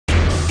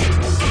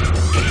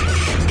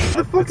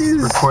fuck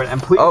is recording?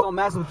 And please don't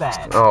mess with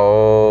that.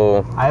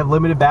 Oh. I have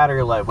limited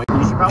battery life. Wait,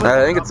 you should probably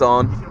I think it's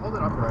on. You should hold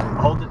it upright.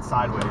 Hold it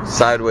sideways.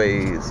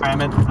 Sideways. I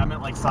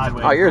meant like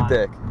sideways. Oh, you're a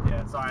dick.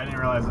 Yeah, sorry, I didn't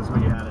realize that's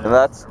what you had. And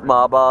that's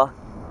Maba.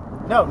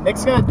 No,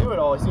 Nick's gonna do it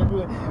all. He's gonna be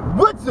like,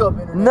 "What's up,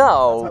 internet?"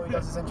 No. That's how he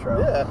does his intro.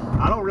 Yeah.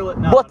 I don't really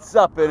know. What's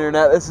up,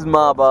 internet? This is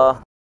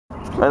Maba.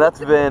 And that's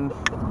Vin.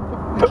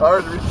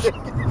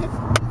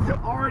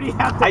 Already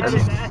have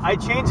to I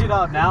changed it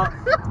up now.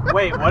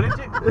 Wait, what did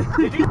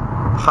you?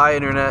 Hi,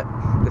 internet.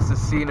 This is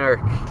C-Nerk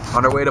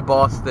on our way to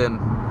Boston.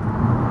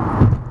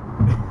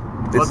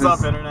 What's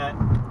up, internet?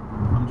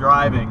 I'm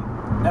driving.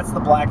 That's the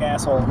black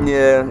asshole.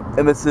 Yeah,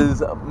 and this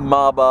is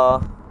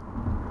Maba,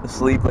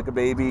 asleep like a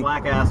baby.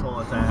 Black asshole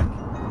attack.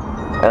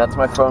 And that's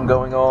my phone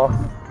going off.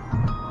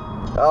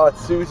 Oh,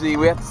 it's Susie.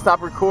 We have to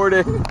stop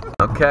recording.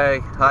 Okay,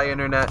 hi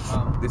internet.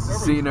 This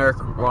is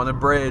C-Nerk. We're on a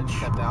bridge.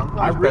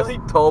 I really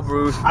toll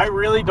booth. I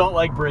really don't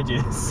like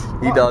bridges.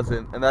 He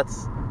doesn't, and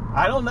that's.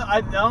 I don't know.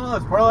 I don't know.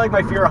 It's probably like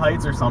my fear of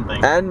heights or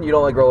something. And you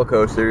don't like roller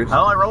coasters. I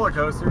don't like roller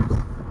coasters.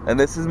 And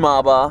this is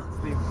Maba. It's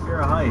the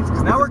fear of heights.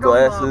 Because now With we're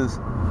his going glasses.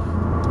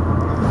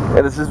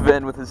 And this is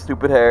Vin with his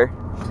stupid hair.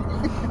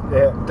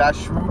 Yeah,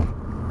 that's true.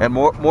 And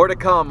more to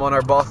come on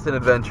our Boston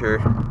adventure.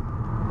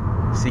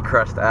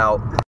 Seacrest out.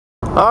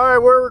 All right,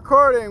 we're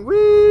recording.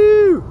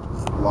 Woo!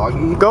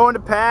 Loggy. Going to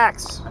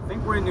PAX. I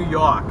think we're in New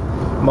York.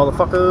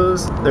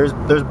 Motherfuckers.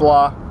 There's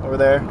blah over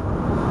there.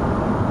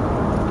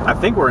 I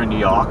think we're in New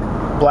York.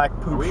 Black Are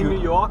poop we in shoot.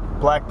 New York?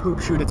 Black poop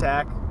shoot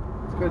attack.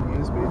 It's good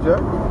news,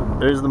 BJ.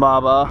 There's the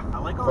Maba. I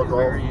like all these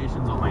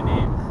variations on my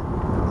name.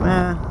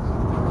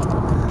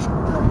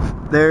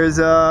 There's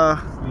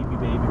Sleepy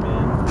baby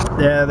man.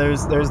 yeah.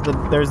 There's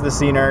the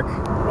C-Nerk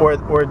or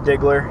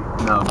Diggler.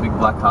 No, big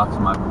black cock's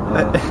in my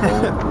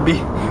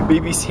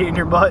BBC in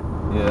your butt.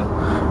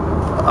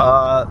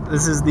 Yeah.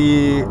 This is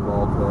the,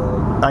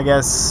 I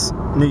guess,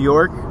 New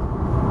York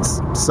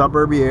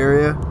suburby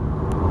area.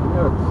 New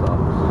York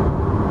sucks.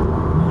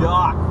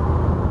 Yuck.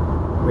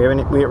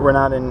 We're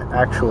not in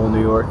actual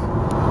New York.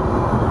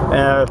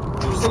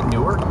 Did you say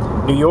Newark?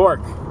 New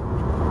York.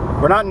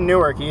 We're not in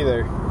Newark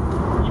either.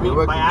 You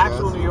mean by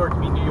actual New York, you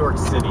mean New York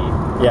City,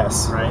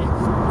 Yes.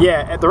 right?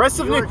 Yeah. And the rest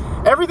of York-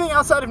 everything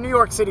outside of New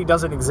York City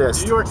doesn't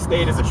exist. New York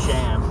State is a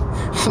sham.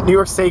 New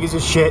York State is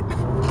just shit.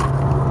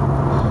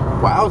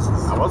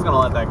 Wowzers. I was gonna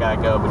let that guy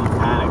go, but he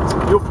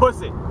panicked. You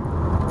pussy.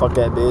 Fuck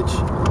that bitch.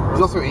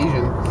 He's also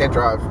Asian. Can't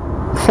drive.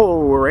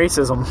 Oh,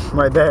 racism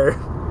right there.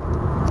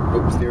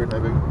 Oops,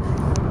 stereotyping.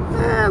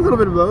 A little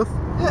bit of both.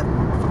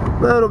 Yeah.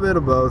 A little bit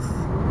of both.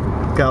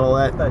 Got all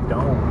that. That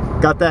dome.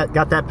 Got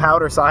that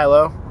powder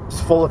silo. It's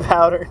full of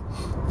powder.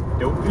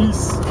 Dope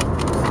piece.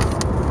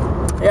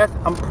 Yeah,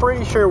 I'm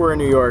pretty sure we're in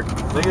New York. I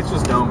think it's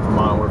just dome from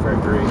Modern Warfare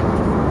 3.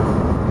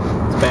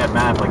 It's bad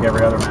map like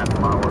every other map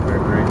from Modern Warfare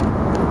 3.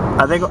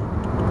 I think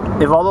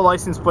if all the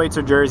license plates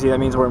are Jersey, that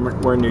means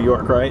we're in New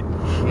York, right?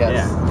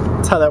 Yes. Yeah.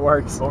 That's how that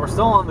works. But we're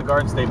still on the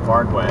Garden State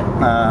Parkway.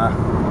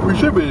 We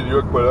should be in New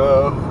York,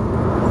 but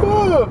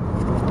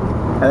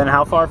And then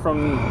how far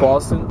from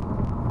Boston?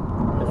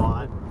 A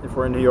lot. If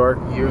we're in New York.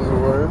 years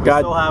of work. We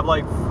still have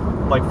like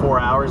 4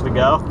 hours to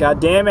go. God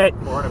damn it.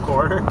 4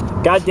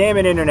 1/4. God damn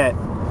it, internet.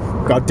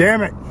 God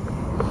damn it.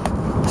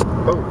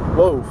 Oh,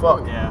 Whoa,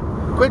 fuck. Yeah.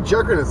 quit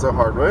jerking it so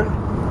hard,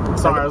 man.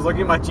 Sorry, I was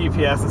looking at my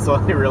GPS and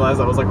suddenly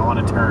realized I was like on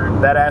a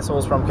turn. That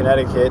asshole's from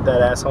Connecticut,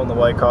 that asshole in the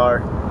white car.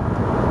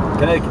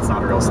 Connecticut's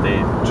not a real state.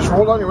 Just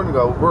roll down your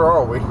window. Where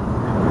are we?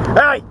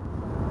 Hey!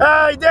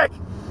 Hey, Dick!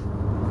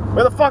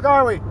 Where the fuck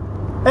are we?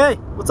 Hey,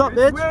 what's up,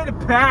 bitch? Which way to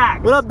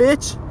PAX? What up,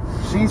 bitch?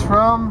 She's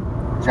from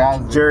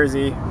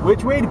Jersey.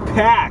 Which way to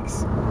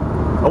PAX?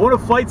 I want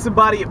to fight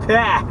somebody at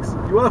PAX.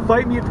 You want to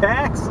fight me at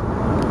PAX?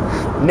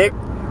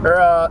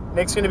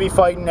 Nick's gonna be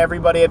fighting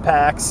everybody at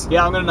PAX.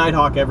 Yeah, I'm gonna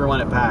Nighthawk everyone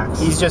at PAX.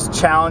 He's just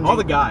challenging all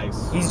the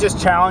guys. He's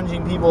just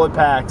challenging people at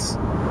PAX.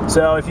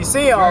 So if you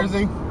see him,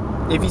 Jersey.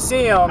 if you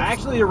see him, I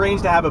actually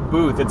arranged to have a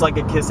booth. It's like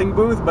a kissing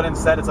booth, but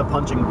instead it's a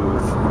punching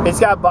booth. it's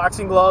got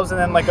boxing gloves and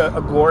then like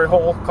a glory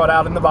hole cut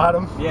out in the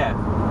bottom. Yeah.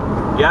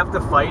 You have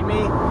to fight me,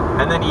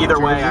 and then either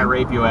way I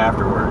rape you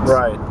afterwards.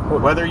 Right.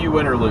 Whether you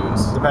win or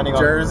lose. Depending on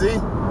Jersey.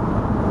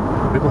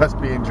 We must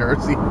be in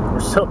Jersey. we're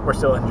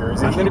still in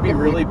Jersey. I'm gonna be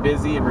really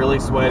busy and really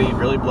sweaty and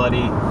really bloody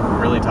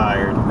and really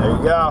tired There you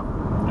go.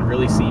 and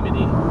really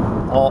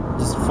semen-y. All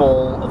just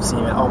full of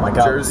semen. Oh my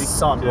god. Jersey. The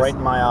sun Just right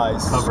in my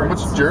eyes. covered.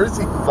 What's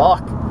Jersey?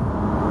 Fuck.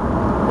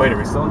 Wait, are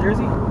we still in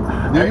Jersey?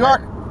 New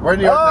York. We're in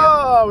New York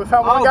Oh, we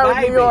found one Oh, guy with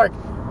baby. New York.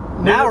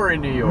 Now we're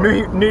in New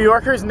York. New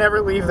Yorkers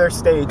never leave their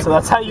state, so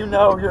that's how you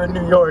know you're in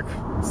New York.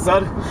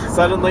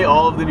 Suddenly,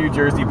 all of the New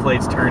Jersey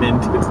plates turn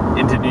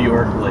into New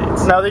York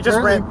plates. No, they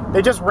just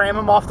Jersey. ram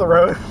him off the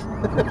road.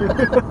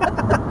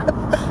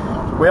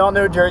 We all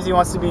know Jersey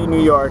wants to be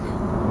New York.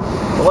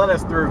 They'll let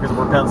us through because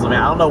we're Pennsylvania.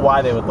 I don't know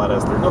why they would let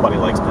us through. Nobody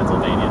likes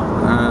Pennsylvania.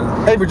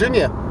 now. Hey,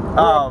 Virginia.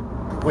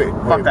 Wait,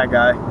 fuck that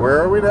guy.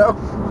 Where are we now?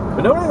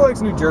 But nobody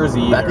likes New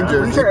Jersey either. Back in I'm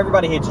pretty Jersey. sure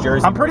everybody hates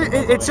Jersey. I'm pretty.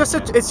 It's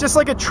just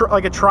like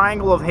a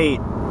triangle of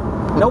hate.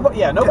 Nobody.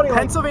 Yeah, nobody.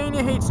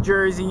 Pennsylvania hates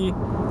Jersey.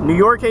 New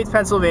York hates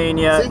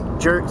Pennsylvania. See?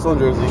 Still in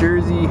Jersey.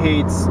 Jersey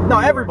hates. No,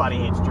 everybody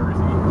hates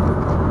Jersey.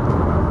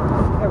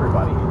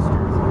 Everybody hates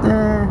Jersey.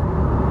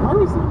 Why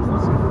was this?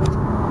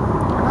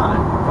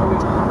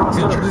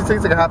 See, Jersey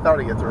takes like a half hour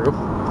to get through.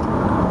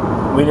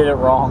 We did it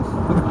wrong.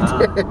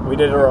 We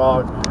did it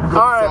wrong.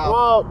 Alright, south.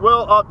 well,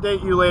 we'll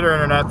update you later,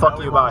 internet. Fuck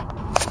you, bye.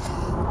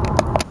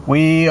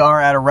 We are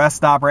at a rest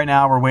stop right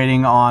now. We're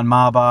waiting on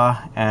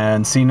Maba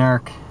and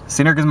Cnerk.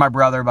 Cnerk is my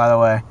brother, by the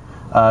way.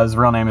 His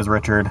real name is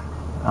Richard.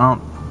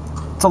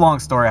 It's a long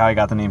story how I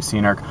got the name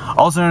Cnerk.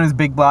 Also known as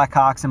Big Black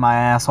Cocks in my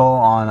asshole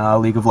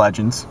on League of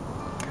Legends.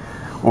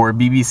 Or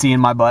BBC in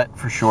my butt,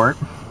 for short.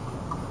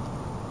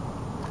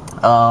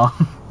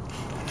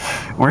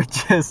 We're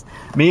just,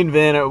 me and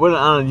Vin, I don't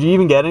know, did you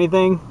even get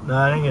anything? No,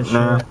 I didn't get shit.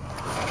 No.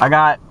 I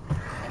got,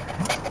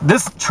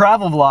 this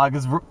travel vlog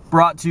is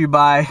brought to you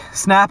by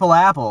Snapple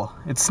Apple.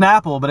 It's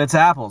Snapple, but it's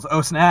apples. Oh,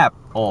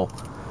 Snapple.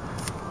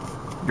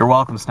 You're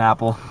welcome,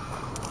 Snapple.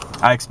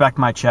 I expect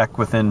my check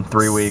within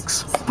 3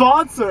 weeks.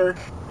 Sponsor!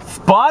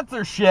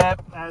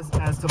 Sponsorship! As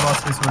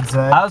Tobuscus would say.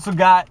 I also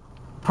got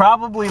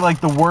probably like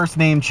the worst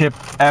named chip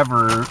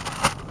ever.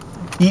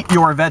 Eat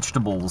Your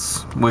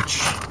Vegetables,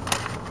 which,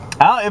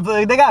 if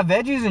they got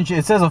veggies and shit,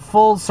 it says a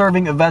full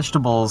serving of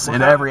vegetables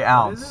in every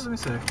ounce. Let me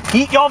see.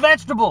 Eat your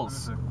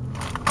vegetables!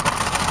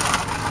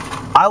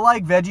 I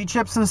like veggie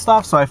chips and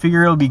stuff, so I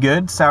figure it'll be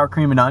good, sour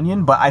cream and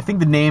onion, but I think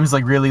the name's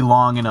like really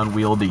long and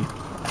unwieldy.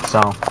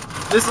 So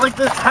This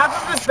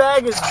half of this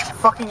bag is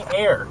fucking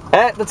air.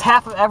 that's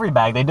half of every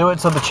bag. They do it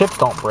so the chips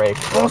don't break.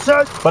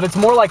 Bullshit. But it's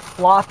more like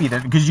floppy,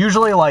 because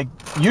usually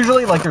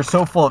they're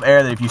so full of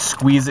air that if you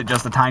squeeze it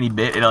just a tiny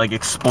bit, it like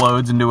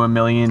explodes into a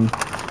million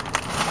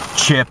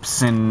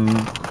chips and,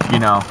 you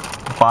know,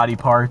 body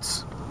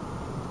parts.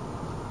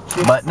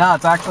 But no,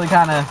 it's actually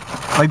kind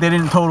of like they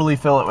didn't totally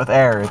fill it with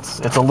air. It's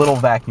a little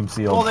vacuum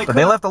sealed. Well, but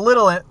they left a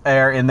little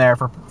air in there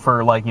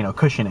for like, you know,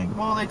 cushioning.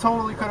 Well, they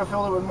totally could have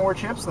filled it with more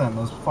chips then,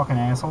 those fucking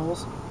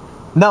assholes.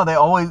 No, they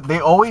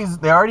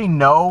already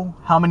know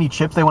how many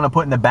chips they want to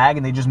put in the bag,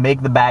 and they just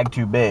make the bag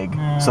too big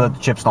so that the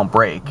chips don't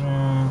break.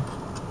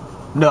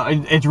 No,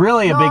 it's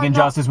really a big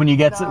injustice when you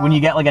get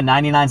like a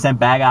 99-cent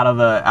bag out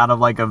of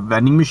like a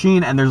vending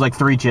machine and there's like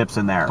 3 chips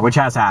in there, which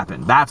has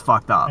happened. That's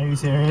fucked up. Are you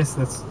serious?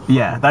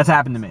 That's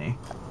happened to me.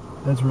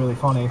 That's really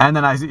funny. And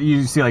then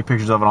you see like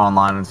pictures of it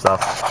online and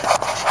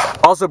stuff.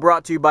 Also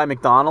brought to you by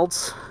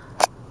McDonald's.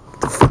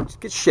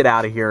 Get shit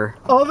out of here.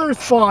 Other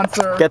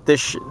sponsor. Get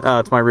this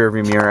it's my rear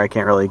view mirror. I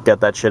can't really get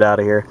that shit out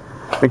of here.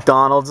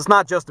 McDonald's. It's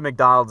not just a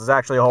McDonald's. It's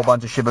actually a whole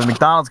bunch of shit, but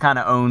McDonald's kind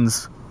of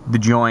owns the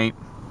joint.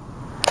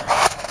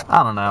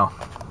 I don't know.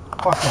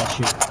 Fuck that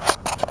shit.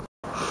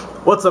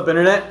 What's up,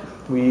 internet?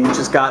 We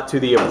just got to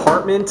the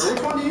apartment.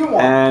 Which one do you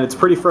want? And it's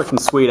pretty freaking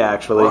sweet,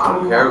 actually. I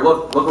don't care.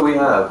 Look what we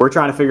have. We're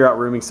trying to figure out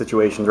rooming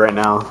situations right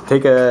now.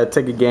 Take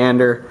a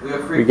gander.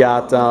 We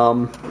got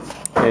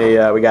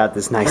we got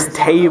this nice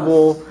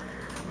table.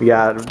 We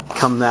got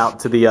coming out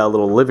to the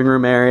little living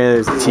room area.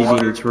 There's a TV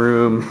in each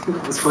room.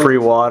 It's free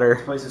water.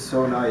 This place is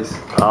so nice.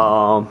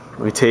 Let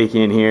me take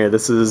you in here.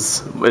 It's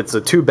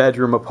a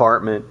 2-bedroom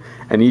apartment,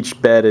 and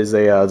each bed is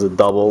a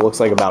double.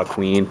 Looks like about a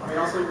queen.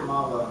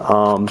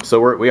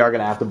 So we are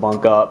gonna have to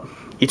bunk up.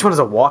 Each one has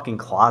a walk-in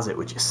closet,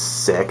 which is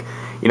sick.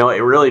 You know, it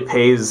really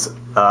pays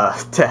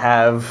to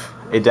have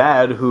a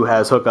dad who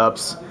has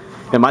hookups.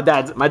 And my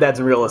dad's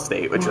in real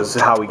estate, which is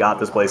how we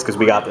got this place, because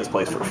we got this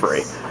place for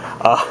free,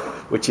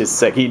 which is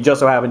sick. He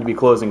just so happened to be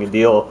closing a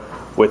deal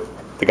with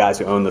the guys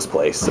who own this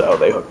place, so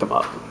they hooked him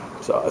up.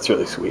 So that's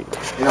really sweet.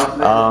 You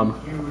know,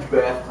 huge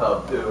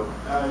bathtub too.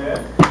 Oh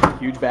yeah.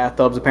 Huge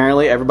bathtubs.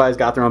 Apparently, everybody's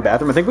got their own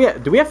bathroom. I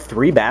think do we have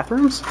 3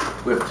 bathrooms?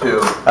 We have 2.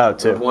 Oh,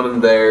 2. One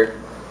in there.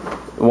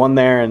 One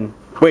there and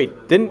wait,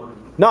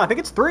 no, I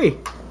think it's 3.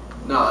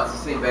 No, that's the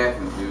same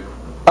bathroom, dude.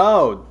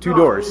 Oh, 2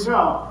 doors.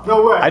 No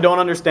way. I don't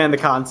understand the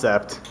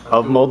concept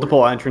of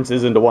multiple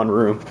entrances into one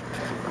room.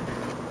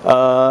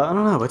 I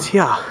don't know, but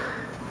yeah.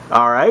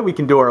 Alright, we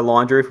can do our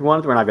laundry if we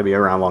wanted to. We're not going to be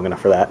around long enough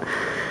for that.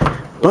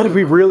 But if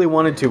we really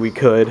wanted to, we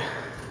could.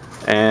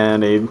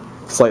 And a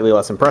slightly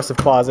less impressive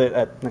closet.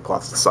 That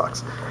closet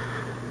sucks.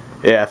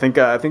 Yeah, I think,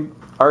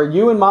 are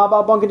you and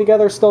Maba bunking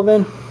together still,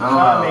 Vin?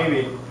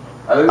 Maybe.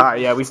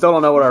 Alright, yeah, we still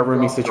don't know what our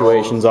rooming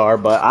situations are,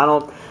 but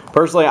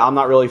personally, I'm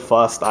not really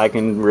fussed. I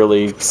can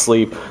really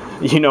sleep.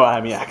 You know what I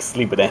mean? I can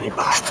sleep with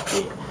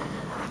anybody.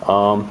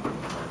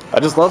 I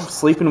just love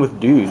sleeping with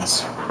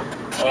dudes.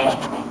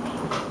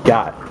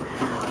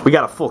 We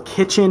got a full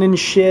kitchen and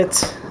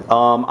shit.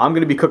 I'm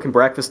gonna be cooking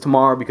breakfast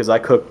tomorrow because I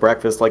cook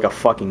breakfast like a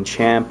fucking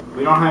champ.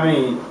 We don't have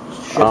any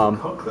shit to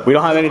cook though. We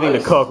don't have anything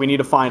to cook. We need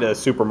to find a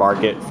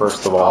supermarket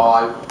first of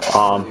all.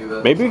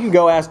 Maybe we could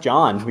go ask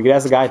John. We could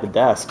ask the guy at the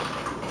desk.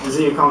 Is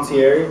he a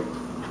concierge?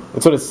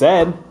 That's what it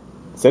said.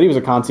 It said he was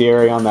a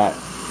concierge on that.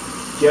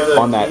 Do you have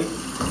on that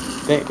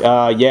thing.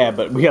 Yeah,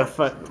 but we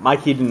got my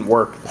key didn't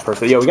work the first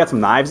day. Yeah, we got some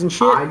knives and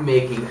shit. I'm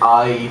making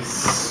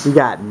ice. We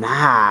got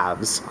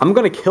knives. I'm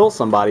gonna kill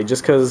somebody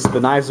just because the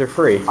knives are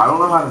free. I don't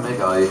know how to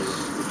make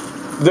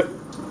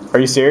ice. Are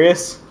you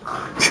serious?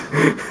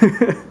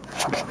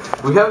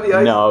 We have the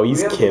ice. No, he's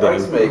we have kidding. The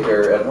ice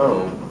maker at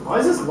home. Why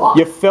is this locked?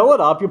 You fill it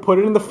up, you put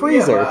it in the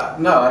freezer. Yeah,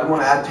 no, I don't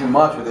want to add too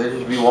much, but there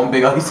should be one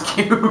big ice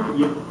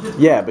cube.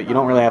 Yeah, but you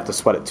don't really have to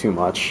sweat it too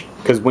much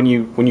because when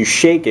you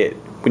shake it,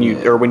 when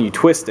you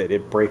twist it,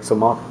 it breaks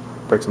them up.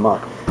 I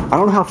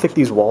don't know how thick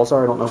these walls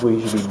are. I don't know if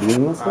we should be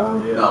doing this though.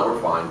 No,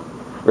 we're fine.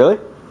 Really?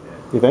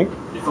 You think?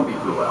 It's gonna be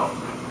too loud.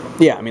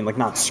 Yeah, I mean like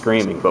not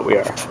screaming, but we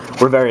are.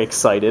 We're very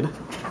excited.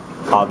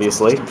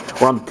 Obviously,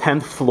 we're on the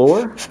 10th floor.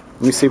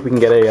 Let me see if we can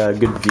get a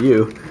good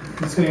view.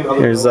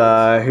 Here's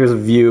a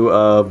view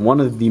of one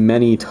of the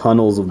many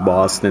tunnels of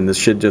Boston. This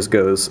shit just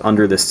goes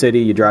under the city.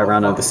 You drive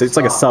around under the city. It's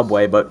like a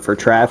subway, but for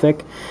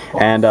traffic.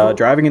 And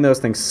driving in those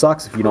things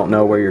sucks if you don't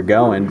know where you're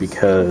going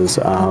because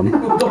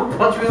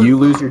you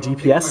lose your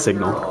GPS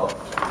signal.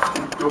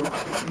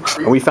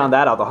 And we found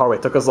that out the hard way.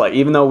 It took us like,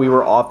 even though we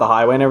were off the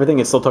highway and everything,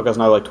 it still took us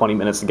another like 20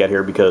 minutes to get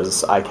here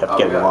because I kept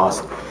getting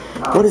lost.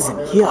 What is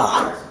in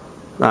here?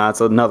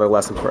 It's another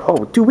lesson for.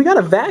 Oh, dude, we got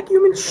a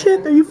vacuum and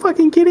shit. Are you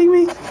fucking kidding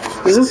me?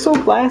 This is so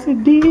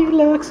classic.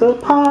 Deluxe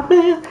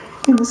apartment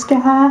in the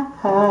sky.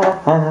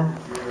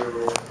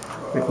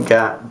 We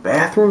got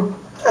bathroom.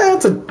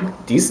 That's a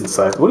decent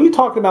size. What are you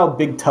talking about,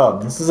 big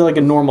tub? This is like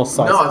a normal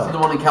size. No, I think the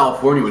one in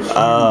California was huge.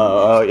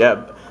 Oh,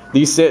 yeah.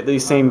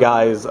 These same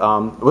guys.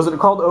 Was it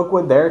called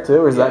Oakwood there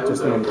too, or is that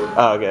just named?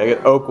 Oh, okay,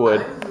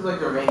 Oakwood.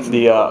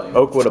 The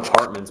Oakwood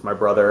Apartments. My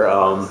brother,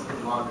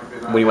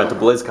 when he went to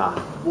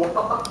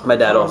BlizzCon, my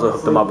dad also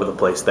hooked him up with a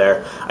place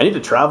there. I need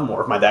to travel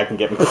more if my dad can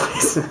get me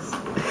places.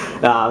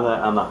 No,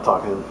 I'm not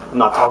talking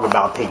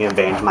about taking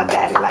advantage of my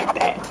daddy like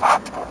that.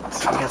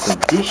 So we got some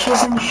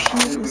dishes and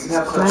shit. This is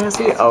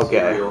classy.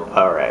 Okay,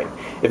 all right.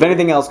 If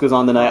anything else goes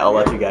on tonight, I'll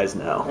let you guys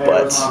know.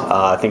 But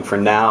I think for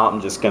now, I'm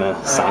just gonna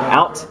sign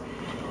out.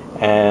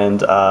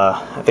 And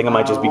I think I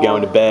might just be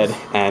going to bed.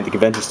 And the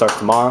convention starts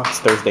tomorrow. It's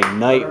Thursday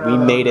night. We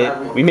made it.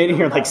 We made it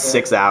here in like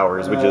 6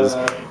 hours, which is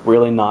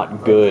really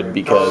not good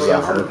because,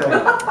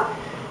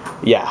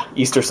 yeah,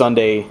 Easter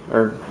Sunday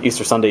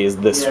is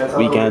this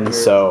weekend,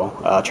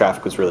 so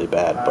traffic was really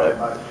bad.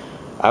 But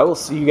I will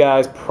see you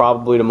guys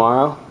probably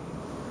tomorrow.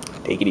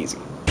 Take it easy.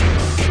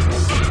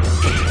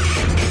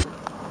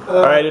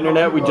 Alright,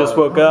 internet, we just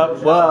woke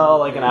up, well,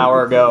 like an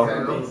hour ago,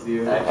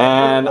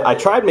 and I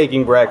tried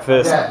making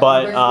breakfast,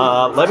 but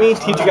let me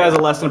teach you guys a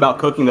lesson about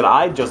cooking that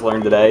I just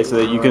learned today so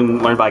that you can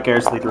learn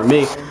vicariously through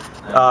me.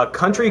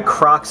 Country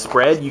crock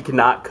spread you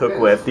cannot cook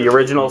with. The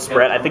original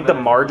spread, I think the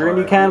margarine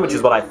you can, which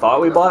is what I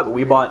thought we bought, but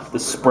we bought the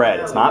spread.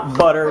 It's not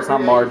butter, it's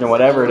not margarine,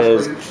 whatever it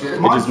is.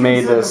 It just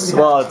made this,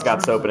 well, it's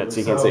got soap in it,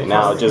 so you can't see it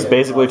now. It just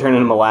basically turned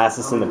into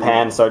molasses in the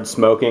pan and started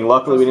smoking.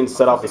 Luckily, we didn't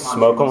set off the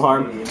smoke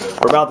alarm.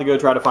 We're about to go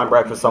try to find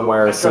breakfast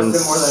somewhere since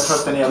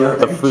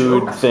the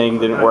food thing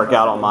didn't work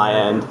out on my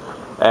end.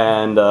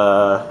 And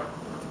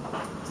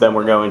then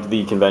we're going to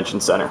the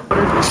convention center.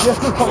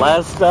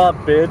 Last up,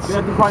 bitch. You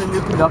have to find a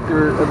new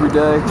conductor every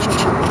day.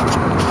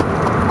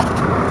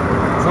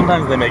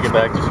 Sometimes they make it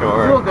back to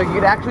shore. Look, you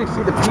can actually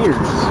see the piers.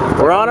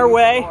 We're on our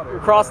way. We're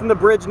crossing the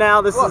bridge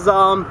now. This is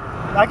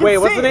wait,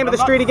 what's the name of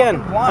the street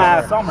again?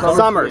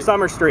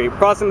 Summer Street. We're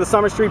crossing the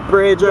Summer Street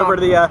Bridge over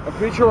to the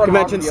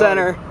convention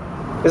center.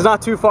 It's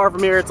not too far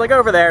from here. It's like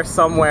over there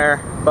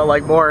somewhere, but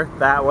like more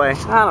that way.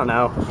 I don't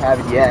know.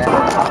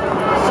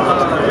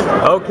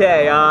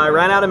 Okay, I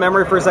ran out of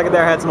memory for a second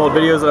there. I had some old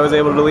videos that I was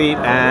able to delete,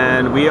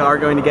 and we are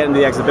going to get into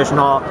the exhibition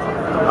hall.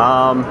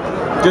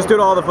 Just due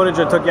to all the footage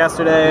I took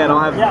yesterday, I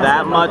don't have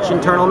that much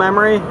internal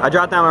memory. I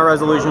dropped down my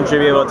resolution, should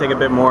be able to take a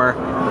bit more.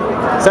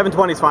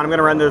 720 is fine. I'm going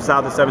to render this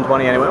out to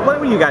 720 anyway.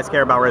 What do you guys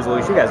care about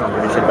resolution? You guys don't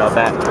give a shit about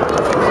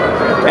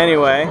that.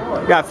 Anyway,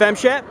 we got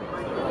Femshet.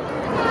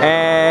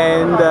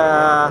 And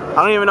I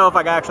don't even know if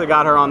I actually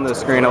got her on the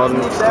screen.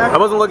 I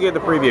wasn't looking at the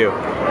preview.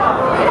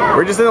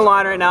 We're just in the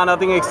line right now,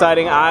 nothing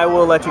exciting. I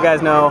will let you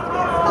guys know.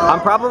 I'm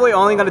probably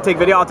only going to take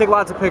video. I'll take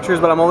lots of pictures,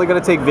 but I'm only going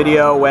to take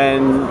video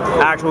when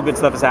actual good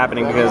stuff is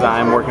happening because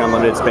I'm working on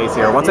limited space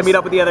here. Once I meet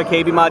up with the other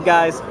KB mod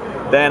guys,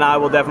 then I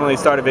will definitely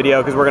start a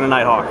video because we're going to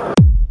Nighthawk.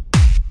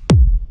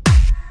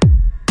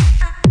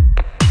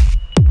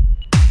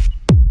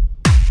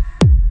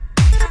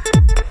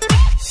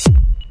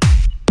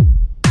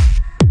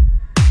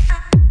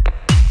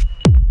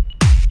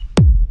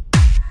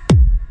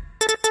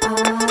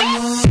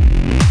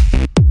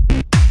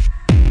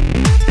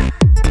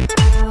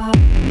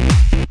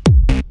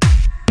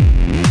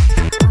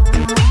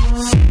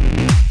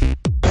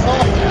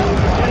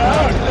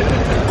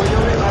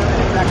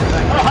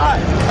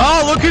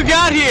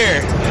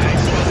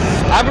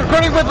 I'm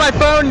recording with my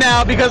phone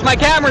now because my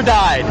camera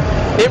died.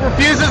 It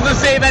refuses to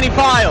save any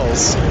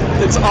files.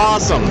 It's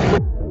awesome.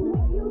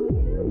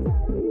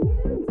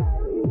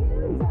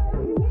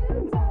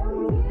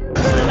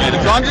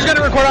 So I'm just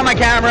gonna record on my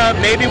camera.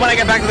 Maybe when I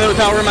get back to the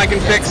hotel room I can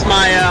fix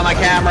my my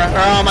camera, or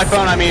on my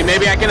phone I mean.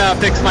 Maybe I can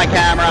fix my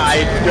camera.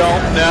 I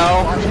don't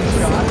know.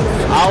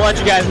 I'll let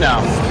you guys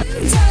know.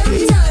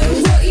 You don't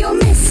know what you're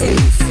missing.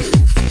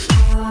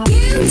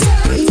 You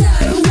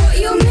don't know what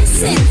you're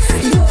missing,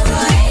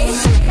 boy.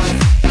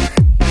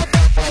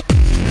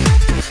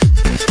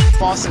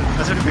 Boston.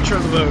 I took a picture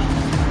of the boat.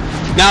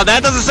 Now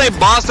that doesn't say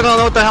Boston, I don't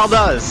know what the hell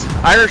does.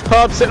 Irish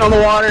pub sitting on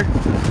the water,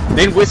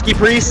 named Whiskey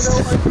Priest.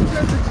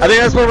 I think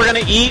that's where we're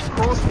gonna eat.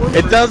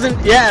 It doesn't,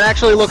 yeah, it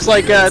actually looks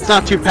like it's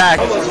not too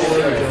packed. When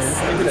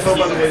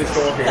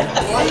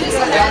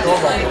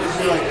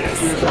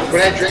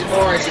I drink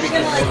more, I should be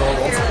more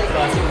normal.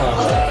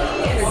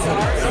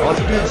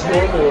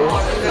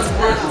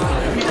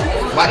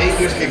 My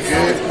English get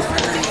good.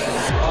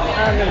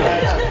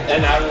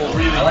 And I will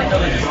really.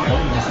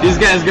 These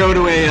guys go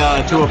to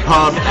a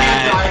pub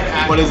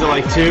at, what is it,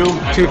 like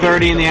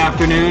 2:30 in the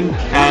afternoon,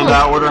 and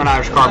order an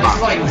Irish car bomb.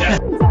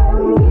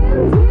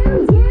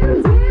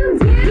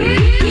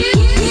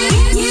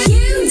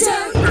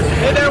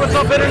 Hey there, what's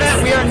up,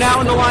 Internet? We are now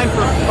in the line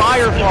for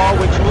Firefall,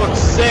 which looks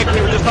sick.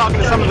 We were just talking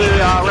to some of the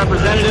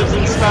representatives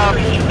and stuff.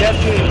 Dev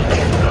team.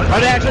 Are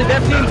they actually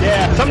Dev team?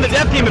 Yeah. Some of the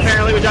Dev team,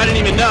 apparently, which I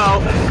didn't even know.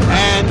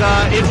 And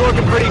it's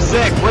looking pretty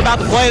sick. We're about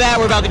to play that.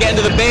 We're about to get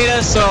into the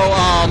beta, so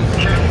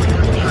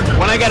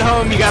when I get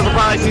home, you guys will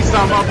probably see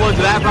some uploads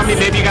of that from me.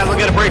 Maybe you guys will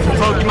get a break from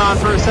Pokemon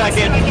for a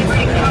second.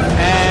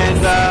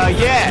 And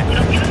yeah,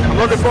 I'm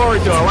looking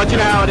forward to it. I'll let you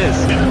know how it is.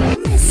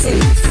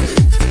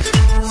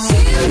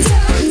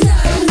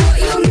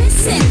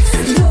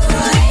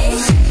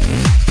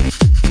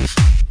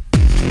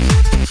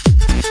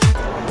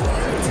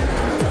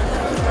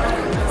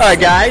 Alright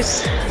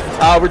guys,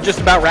 we're just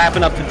about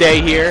wrapping up the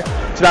day here.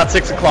 It's about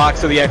 6 o'clock,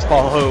 so the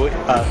Expo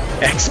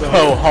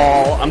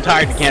Hall, I'm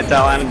tired, you can't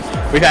tell, and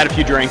we've had a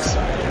few drinks.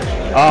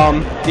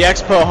 The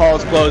Expo Hall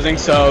is closing,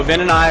 so Vin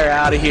and I are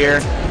out of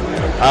here.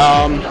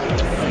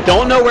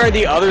 Don't know where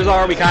the others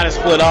are, we kind of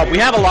split up. We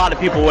have a lot of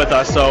people with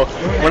us, so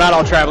we're not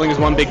all traveling as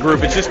one big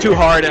group. It's just too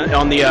hard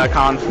on the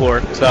con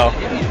floor, so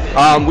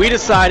we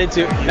decided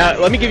to, now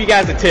let me give you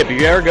guys a tip. If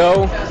you ever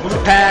go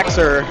to PAX,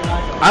 or,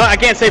 I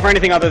can't say for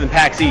anything other than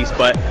PAX East,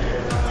 but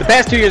the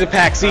past 2 years of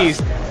PAX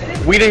East,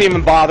 we didn't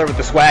even bother with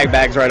the swag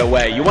bags right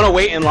away. You want to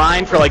wait in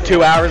line for like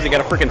 2 hours to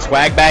get a freaking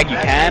swag bag, you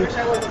can,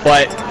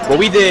 but what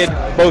we did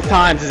both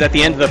times is at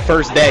the end of the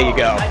first day you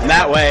go, and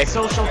that way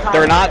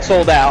they're not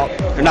sold out.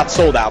 They're not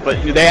sold out,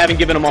 but they haven't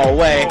given them all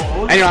away,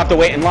 and you don't have to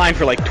wait in line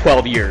for like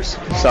 12 years.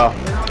 So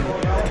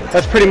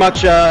that's pretty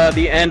much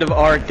the end of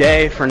our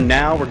day for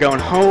now. We're going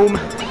home.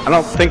 I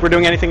don't think we're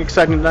doing anything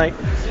exciting tonight.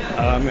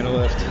 I'm gonna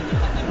lift.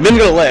 I'm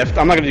gonna lift.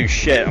 I'm not gonna do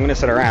shit. I'm gonna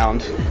sit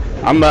around.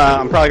 I'm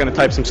probably gonna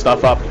type some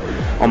stuff up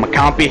on my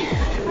compy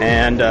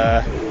and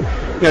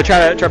you know,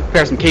 try to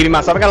prepare some KV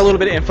myself. I got a little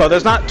bit of info.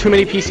 There's not too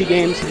many PC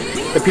games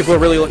that people are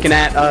really looking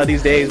at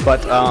these days,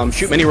 but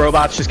Shoot Many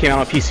Robots just came out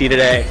on PC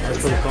today. That's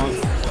pretty fun.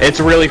 It's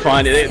really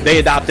fun. They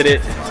adapted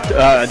it,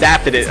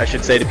 I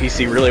should say, to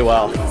PC really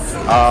well.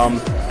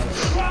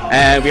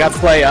 And we got to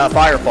play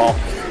Firefall.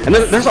 And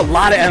there's a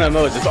lot of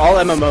MMOs. It's all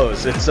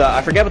MMOs. It's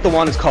I forget what the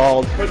one is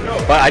called,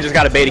 but I just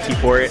got a beta key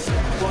for it.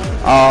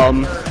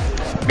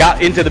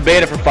 Got into the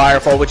beta for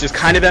Firefall, which is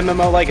kind of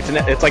MMO-like.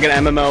 It's like an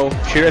MMO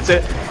shooter.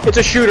 It's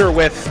a shooter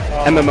with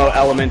MMO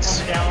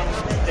elements.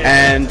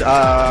 And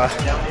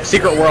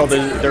Secret World,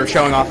 they're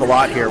showing off a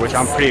lot here, which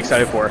I'm pretty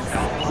excited for.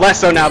 Less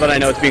so now that I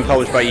know it's being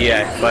published by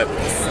EA, but.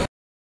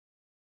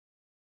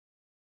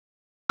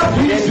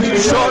 Too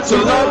short to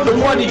love the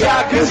one you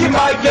got, 'cause you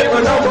might get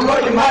run over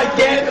or you might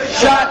get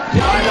shot.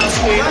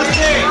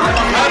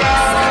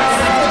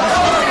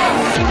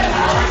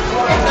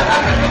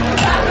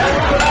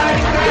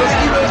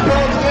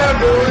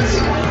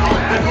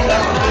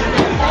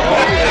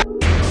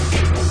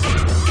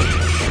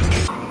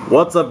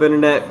 What's up,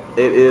 Internet?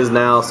 It is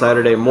now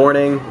Saturday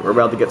morning. We're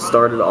about to get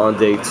started on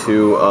day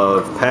 2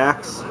 of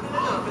PAX.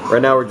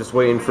 Right now we're just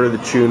waiting for the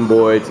Chun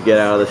Boy to get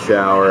out of the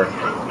shower,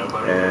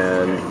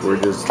 and we're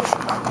just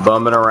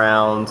bumming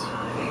around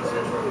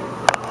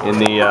in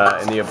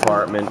the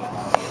apartment.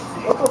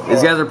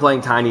 These guys are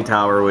playing Tiny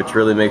Tower, which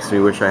really makes me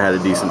wish I had a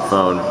decent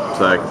phone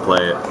so I could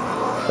play it.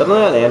 Isn't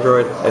that on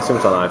Android? I assume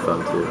it's on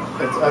iPhone too.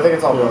 I think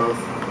it's on both.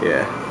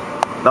 Yeah.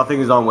 Nothing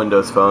is on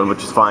Windows Phone,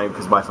 which is fine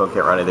because my phone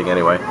can't run anything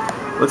anyway.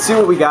 Let's see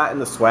what we got in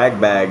the swag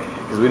bag,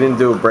 because we didn't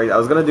do a break. I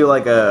was gonna do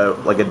like a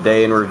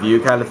day in review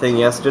kind of thing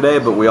yesterday,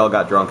 but we all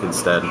got drunk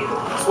instead.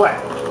 Swag.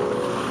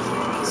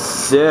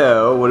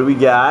 So what do we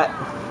got?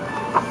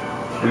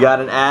 We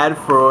got an ad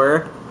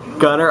for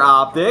Gunner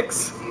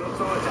Optics.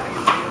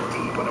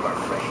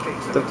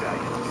 Get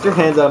your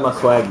hands out of my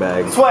swag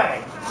bag.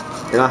 Swag.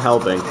 You're not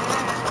helping.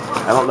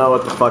 I don't know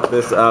what the fuck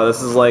this.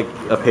 This is like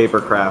a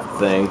paper craft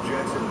thing.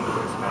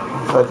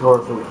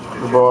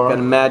 Got a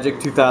Magic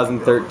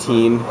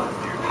 2013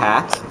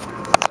 hat.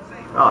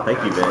 Oh, thank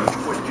you, Vin.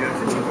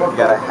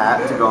 Got a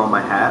hat to go on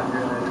my hat,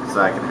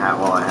 so I can hat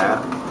while I hat.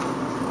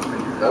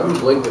 I haven't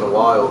blinked in a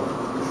while.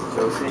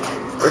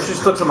 Rich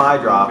just took some eye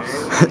drops.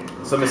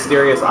 Some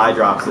mysterious eye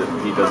drops that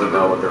he doesn't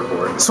know what they're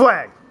for.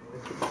 Swag.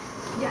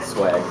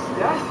 Swag.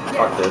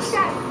 Fuck this.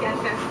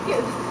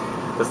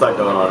 This not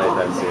going on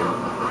anytime soon.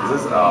 Is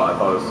this? Oh, I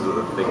thought this was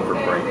a thing for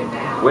break.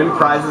 Win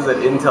prizes at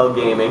Intel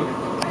Gaming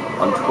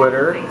on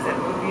Twitter.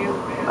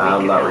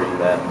 I'm not reading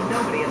that.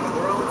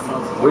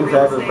 Win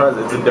fabulous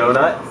prizes. It's a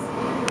donut.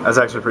 That's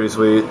actually pretty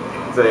sweet.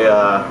 It's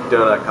a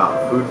donut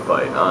cop food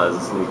fight. Is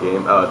this a new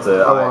game? Oh, it's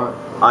a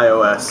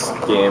iOS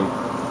game.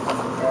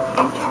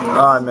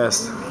 Oh, I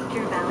missed.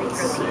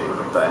 Let's see,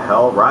 what the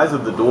hell? Rise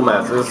of the Duel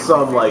Master. There's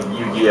some like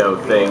Yu-Gi-Oh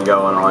thing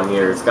going on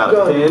here. It's got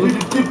a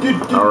pin.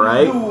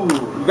 Alright.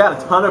 You got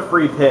a ton of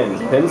free pins.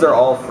 Pins are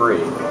all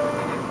free.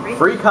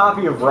 Free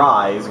copy of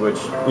Rise,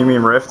 which... You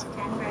mean Rift?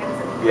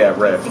 Yeah,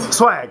 Rift.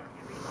 Swag!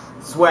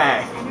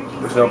 Swag,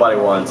 which nobody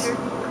wants.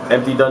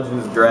 Empty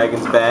Dungeons and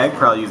Dragons bag.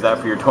 Probably use that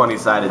for your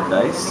 20-sided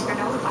dice.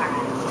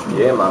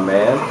 Yeah, my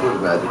man. Here's a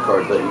magic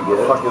card that you What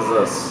the get. fuck is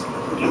this?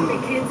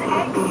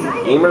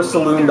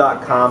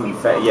 Gamersaloon.com.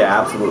 Yeah,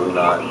 absolutely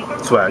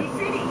not. Swag.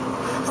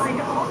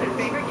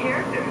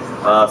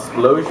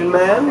 Splosion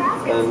Man,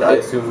 and I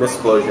assume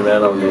Missplosion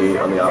Man on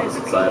the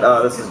opposite side.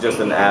 Oh, this is just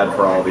an ad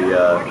for all the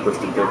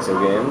Twisted Pixel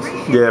games.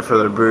 Yeah, for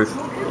their booth.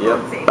 Yep.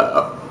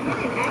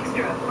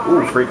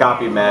 Ooh, free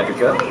copy of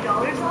Magica,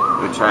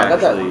 which I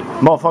actually...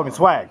 Motherfucking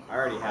swag. I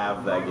already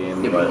have that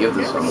game, Give but it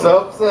to someone.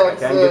 So I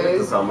can give it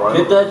to someone.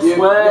 Get that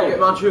swag. Get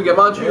Monchun, get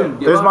Monchun.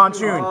 There's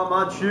Monchun. Oh,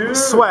 Monchun.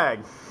 Swag.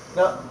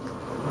 No,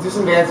 do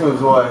some dance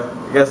moves, boy.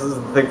 I guess this is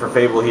the thing for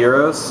Fable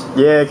Heroes.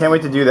 Yeah, can't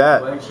wait to do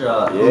that.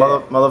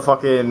 Yeah.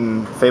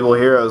 Motherfucking Fable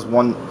Heroes.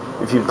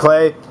 If you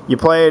play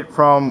it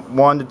from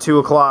 1 to 2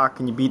 o'clock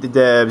and you beat the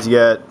devs, you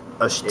get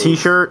a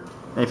t-shirt,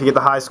 and if you get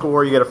the high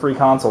score, you get a free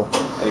console.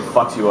 And he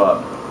fucks you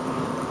up.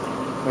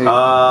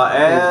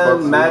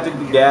 And Magic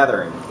the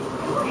Gathering,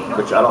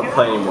 which I don't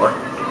play anymore.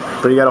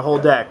 But you got a whole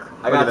deck.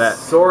 I Look got at that.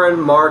 Soren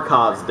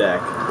Markov's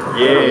deck.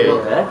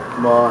 Yeah.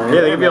 Come on.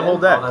 Yeah, they give you a whole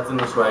deck. Oh, that's in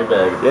the swag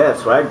bag. Yeah,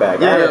 swag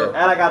bag. Yeah. And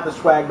I got the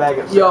swag bag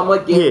itself. Yo, I'm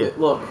like Yeah. Gambit.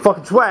 Look.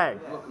 Fucking swag.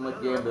 I'm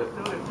like Gambit.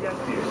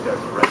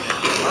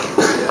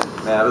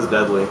 Man, that was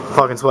deadly.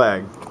 Fucking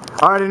swag.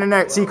 Alright,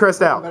 internet,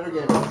 Seacrest out. Better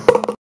game.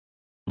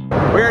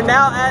 We are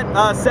now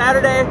at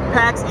Saturday,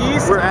 PAX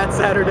East. We're at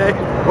Saturday.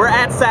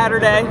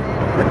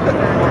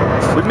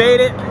 We made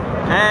it,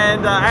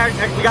 and I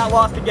actually got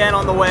lost again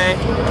on the way.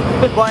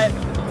 But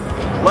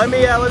let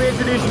me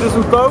introduce you to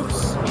some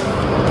folks.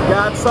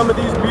 Got some of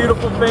these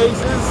beautiful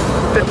faces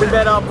that we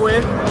met up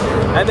with,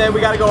 and then we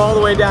got to go all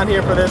the way down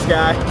here for this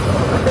guy.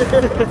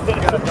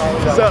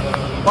 So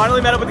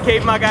finally met up with the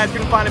Caveman guys.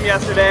 Couldn't find him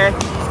yesterday,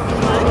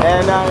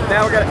 and now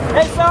we're gonna.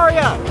 Hey,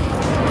 Saria!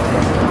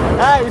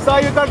 Hey, we saw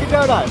you at Dunkin'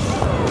 Donuts.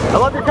 I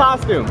love your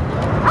costume.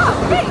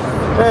 Oh, thanks.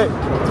 Hey,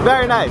 it's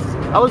very nice.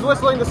 I was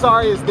whistling the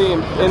Saria's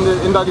theme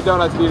in Dunkin'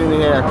 Donuts if you didn't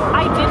hear.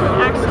 I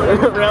didn't actually.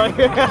 Really?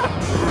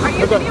 Are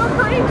you video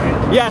recording?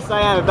 Yes,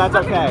 I am, if that's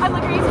okay. I'm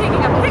like, are you taking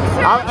a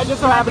picture? I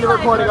just so happen to be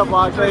recording a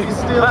vlog. So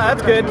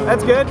that's good.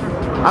 That's good.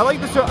 I like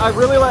the show. I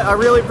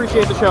really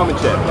appreciate the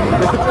showmanship.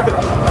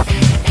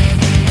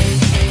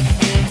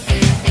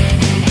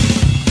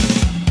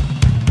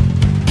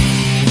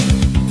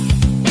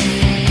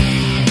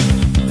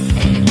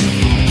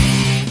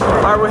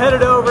 Alright, we're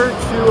headed over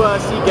to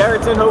see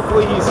Garrettson.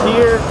 Hopefully he's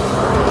here.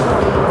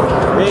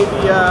 Maybe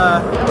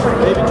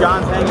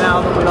John's hanging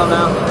out with him. We don't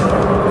know.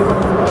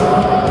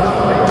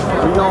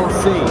 We gonna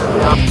see.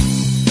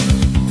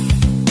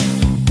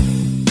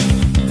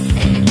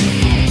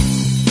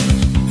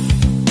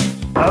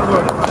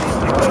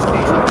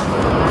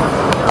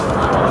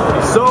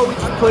 So we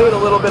just played a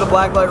little bit of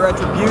Blacklight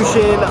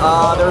Retribution.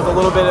 There was a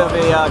little bit of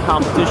a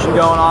competition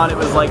going on. It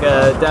was like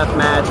a death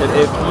match, and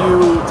if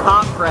you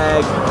top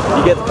frag,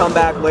 you get to come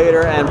back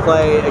later and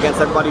play against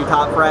everybody who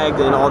top fragged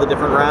in all the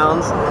different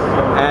rounds.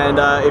 And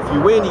if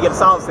you win, you get a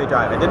solid state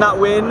drive. I did not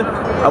win.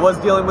 I was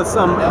dealing with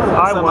some.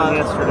 I won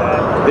yesterday.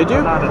 Did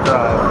you? Not a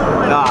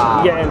drive.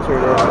 Nah. You get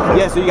entered in.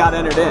 Yeah, so you got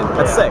entered in.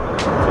 That's sick.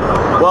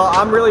 Well,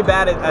 I'm really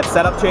bad at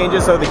setup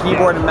changes, so the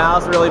keyboard and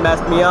mouse really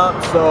messed me up.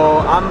 So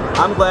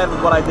I'm glad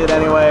with what I did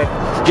anyway.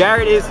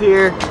 Jared is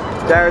here.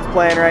 Jared's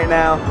playing right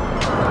now.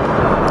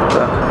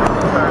 So,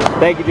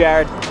 thank you,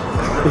 Jared.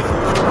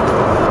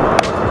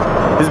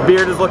 His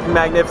beard is looking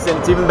magnificent.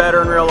 It's even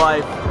better in real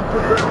life.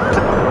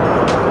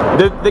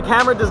 The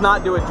camera does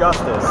not do it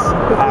justice,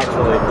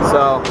 actually.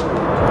 So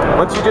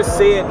once you just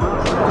see it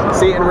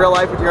in real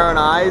life with your own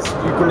eyes,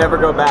 you can never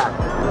go back.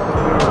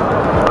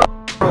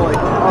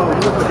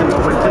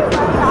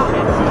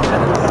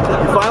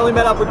 We finally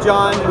met up with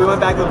John. We went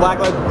back to the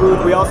Blacklight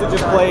booth. We also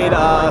just played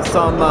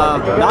some,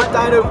 not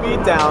Dino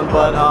Beatdown,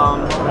 but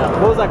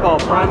what was that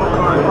called?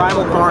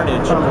 Primal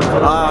Carnage.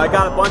 I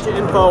got a bunch of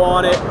info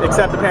on it,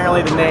 except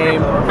apparently the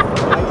name.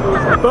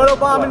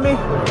 Photobombing me?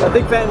 I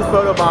think Fenton's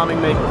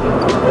photobombing me.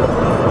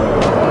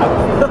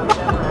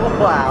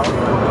 Wow.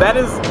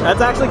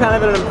 That's actually kind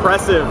of an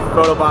impressive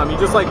photobomb. You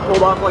just like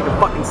pulled off like a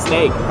fucking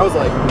snake. I was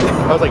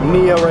like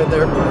Neo right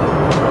there.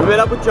 We met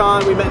up with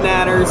John, we met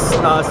Nanners,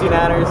 see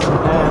Nanners,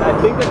 and I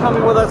think they're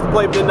coming with us to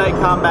play Midnight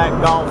Combat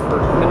Golf, or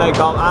Midnight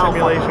Golf, I don't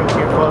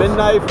know.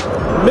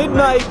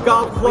 Midnight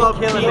Golf Club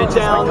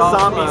Beatdown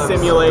Zombie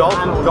Simulator.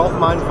 Golf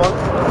Mind Fuck?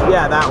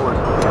 Yeah, that one.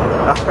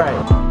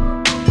 Alright.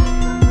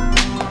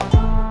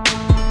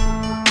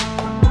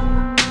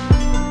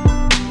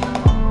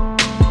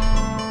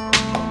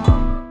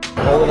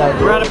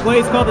 We're at a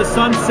place called the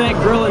Sunset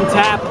Grill and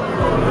Tap,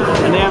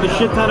 and they have a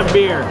shit ton of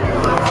beer.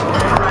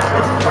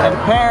 And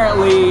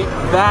apparently,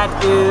 that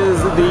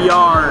is the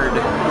yard.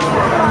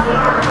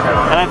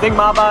 And I think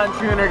Maba and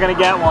Tune are gonna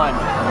get one.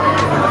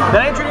 Did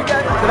I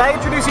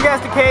introduce you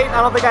guys to Kate?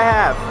 I don't think I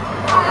have.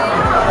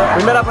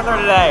 We met up with her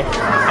today.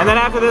 And then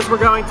after this, we're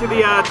going to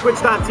the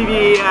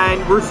Twitch.tv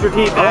and Rooster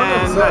Teeth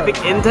and I think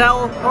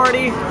Intel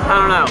party? I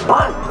don't know.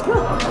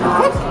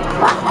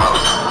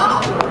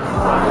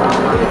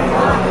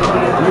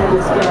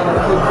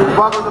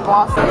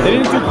 They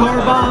didn't do car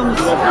bombs,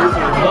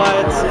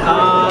 but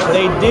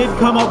they did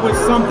come up with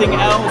something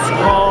else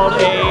called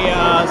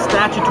a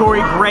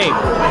statutory break,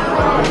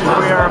 which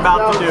we are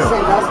about to do. You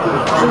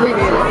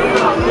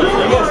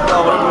guys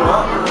know what we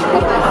want.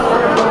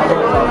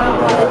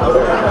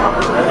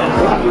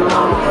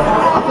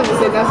 I think it's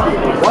Sandusky.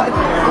 What?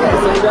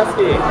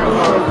 Sandusky.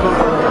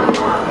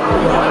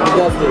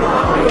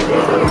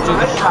 Which is a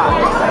shot.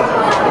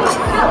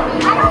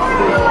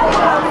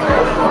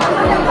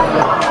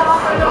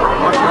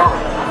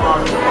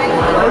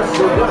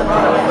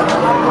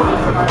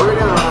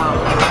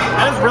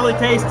 That is really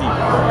tasty.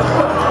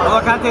 Well,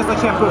 it kind of tastes like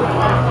shampoo.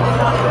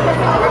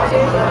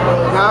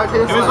 No,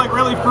 It was like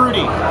really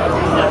fruity. it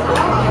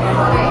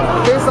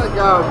tastes like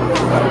oh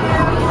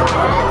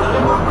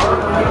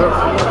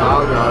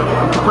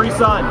god. Capri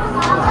Sun.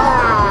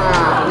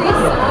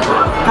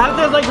 Kind of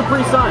tastes like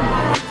Capri Sun.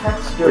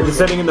 We're just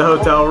sitting in the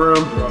hotel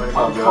room,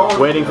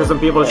 waiting for some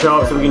people to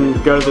show up so we can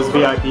go to this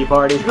VIP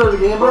party. You go to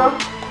the game, bro?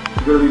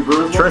 You go to the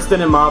Brewers?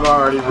 Tristan and Maba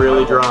are already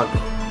really drunk.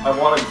 I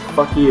wanted.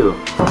 Fuck you.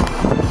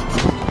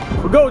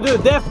 We're going to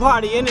the death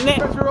party, internet.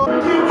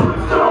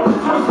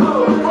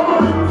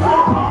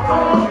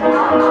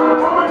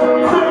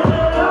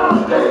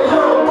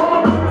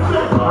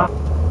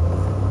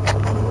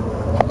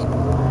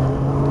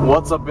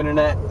 What's up,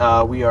 internet?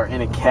 We are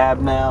in a cab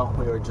now.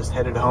 We are just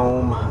headed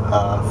home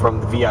from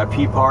the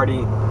VIP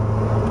party.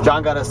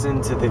 John got us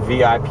into the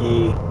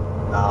VIP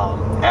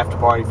after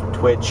party for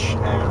Twitch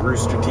and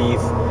Rooster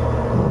Teeth,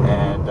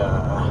 and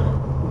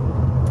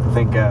I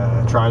think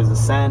Tries to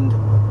Ascend,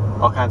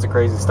 all kinds of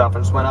crazy stuff. I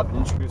just went up and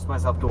introduced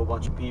myself to a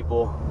bunch of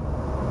people.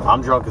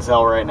 I'm drunk as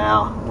hell right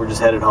now. We're just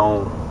headed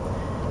home.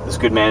 This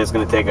good man is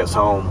going to take us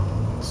home.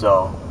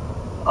 So,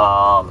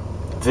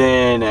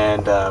 Vin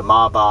and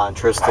Maba and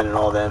Tristan and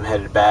all them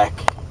headed back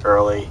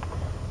early.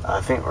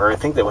 I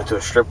think they went to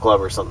a strip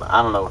club or something.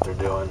 I don't know what they're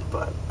doing,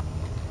 but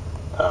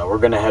we're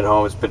gonna head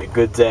home. It's been a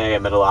good day. I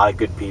met a lot of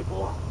good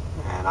people,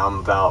 and I'm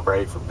about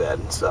ready for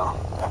bed. So,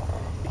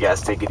 you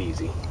guys take it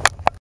easy.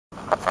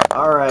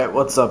 All right,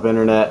 what's up,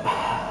 internet?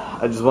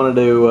 I just wanted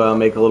to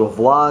make a little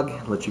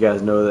vlog, let you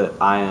guys know that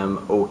I am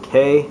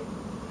okay.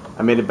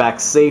 I made it back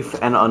safe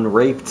and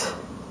unraped.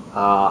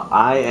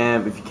 I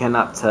am, if you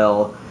cannot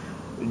tell,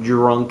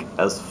 drunk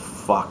as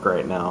fuck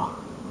right now.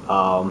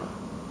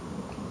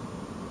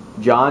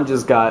 John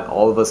just got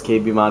all of us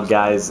KB Mod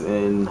guys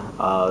in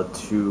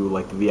to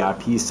like the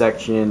VIP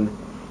section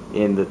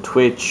in the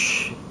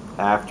Twitch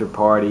after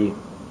party.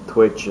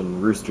 Twitch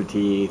and Rooster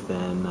Teeth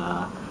and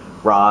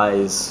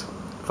Rise,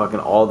 fucking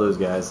all those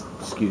guys.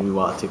 Excuse me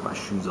while I take my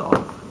shoes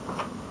off.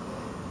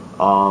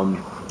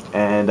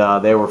 And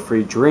there were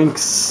free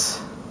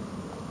drinks.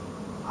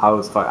 I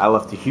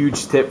left a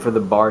huge tip for the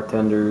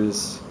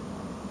bartenders.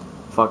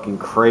 Fucking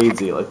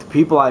crazy. Like, the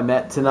people I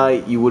met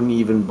tonight, you wouldn't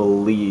even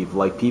believe.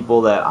 Like,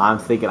 people that I'm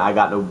thinking I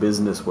got no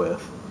business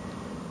with.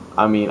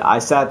 I mean, I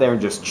sat there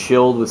and just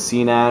chilled with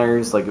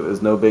C-Nanners like it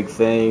was no big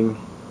thing.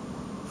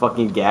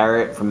 Fucking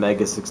Garrett from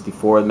Mega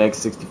 64. The Mega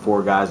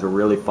 64 guys were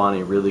really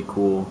funny, really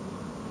cool.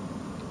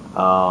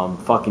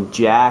 Fucking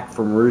Jack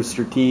from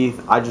Rooster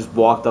Teeth. I just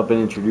walked up and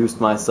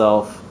introduced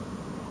myself.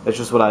 That's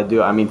just what I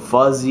do. I mean,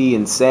 Fuzzy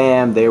and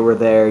Sam, they were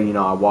there. You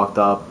know, I walked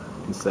up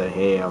and said,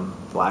 hey, I'm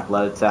Black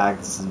Lead Attack,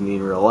 this is me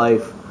in real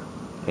life.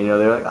 And, you know,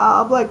 they're like,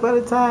 ah, Black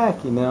Lead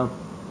Attack, you know.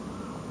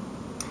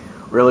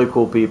 Really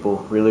cool people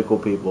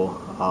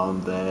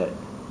that,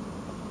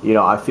 you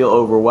know, I feel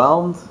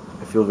overwhelmed.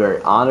 I feel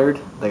very honored.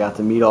 I got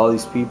to meet all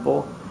these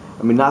people.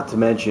 I mean, not to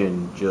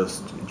mention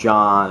just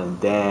John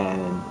and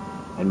Dan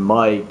and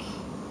Mike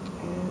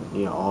and,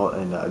 you know,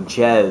 and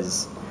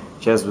Ches.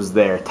 Ches was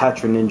there.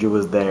 Tetra Ninja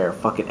was there.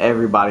 Fucking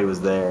everybody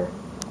was there.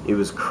 It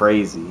was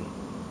crazy.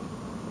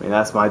 I mean,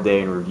 that's my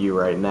day in review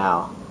right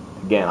now.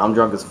 Again, I'm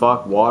drunk as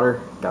fuck.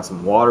 Water. Got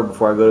some water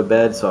before I go to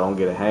bed so I don't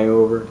get a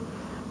hangover.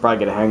 Probably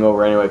get a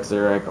hangover anyway because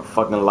there are like a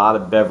fucking lot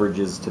of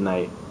beverages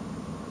tonight.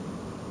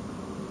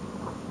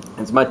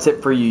 It's my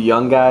tip for you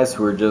young guys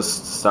who are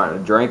just starting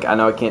to drink. I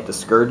know I can't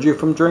discourage you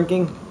from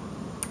drinking,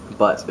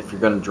 but if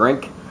you're going to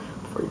drink,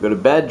 before you go to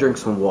bed, drink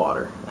some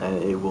water.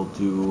 And it will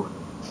do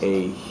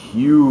a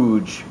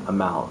huge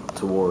amount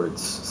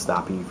towards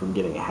stopping you from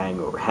getting a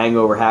hangover.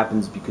 Hangover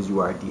happens because you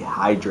are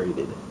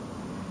dehydrated.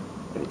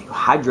 And if you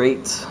hydrate,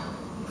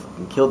 you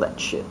fucking kill that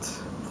shit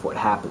before it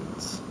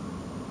happens.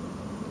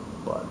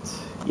 But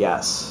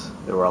yes,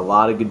 there were a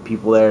lot of good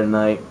people there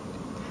tonight.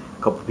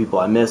 A couple people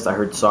I missed. I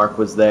heard Sark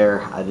was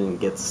there. I didn't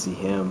get to see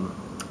him.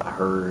 I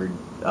heard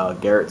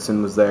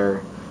Garrettson was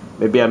there.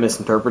 Maybe I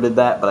misinterpreted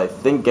that, but I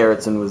think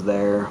Garrettson was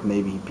there.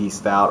 Maybe he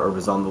peaced out or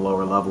was on the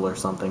lower level or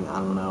something. I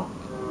don't know.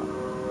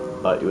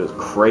 but it was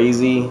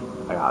crazy.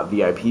 I got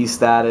VIP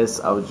status.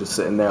 I was just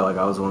sitting there like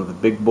I was one of the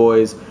big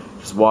boys,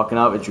 just walking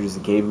up,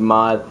 introducing KB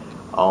Mod.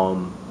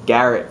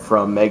 Garrett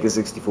from Mega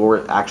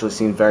 64 actually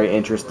seemed very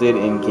interested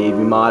in KB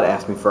Mod,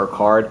 asked me for a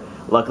card.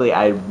 Luckily,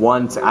 I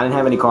didn't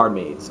have any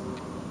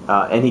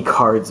any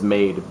cards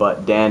made,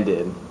 but Dan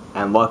did.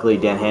 And luckily,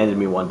 Dan handed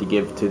me one to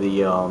give to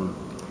the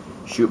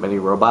Shoot Many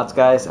Robots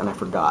guys, and I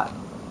forgot.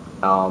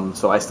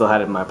 So I still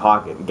had it in my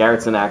pocket.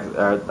 Garrett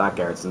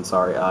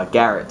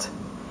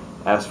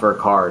asked for a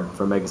card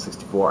from Mega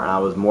 64, and I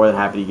was more than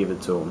happy to give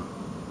it to him.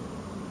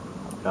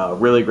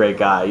 Really great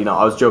guy. You know,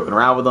 I was joking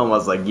around with him. I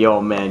was like,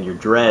 "Yo, man, your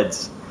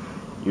dreads."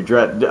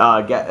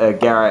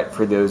 Garrett,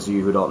 for those of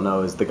you who don't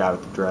know, is the guy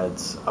with the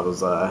dreads. I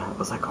was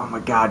like, "Oh my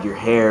God, your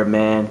hair,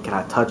 man! Can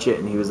I touch it?"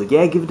 And he was like,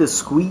 "Yeah, give it a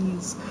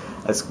squeeze."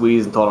 I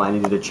squeezed and told him I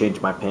needed to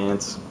change my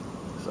pants.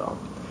 So,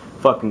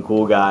 fucking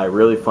cool guy.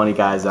 Really funny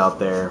guys out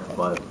there.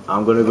 But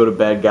I'm gonna go to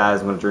bed,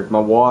 guys. I'm gonna drink my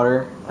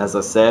water. As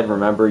I said,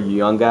 remember, you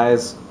young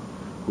guys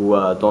who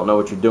don't know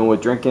what you're doing with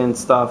drinking and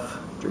stuff,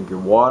 drink your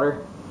water.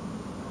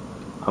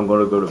 I'm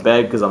gonna go to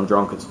bed because I'm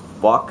drunk as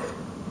fuck.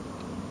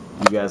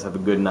 You guys have a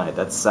good night.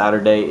 That's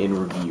Saturday in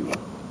review.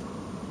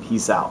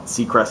 Peace out.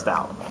 Seacrest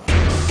out.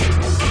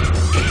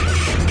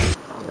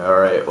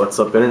 Alright, what's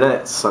up,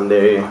 internet?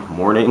 Sunday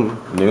morning,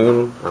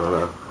 noon? I don't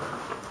know.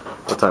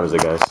 What time is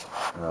it, guys?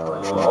 I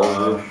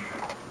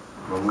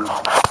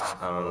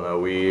don't know.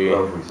 We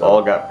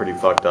all got pretty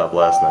fucked up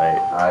last night.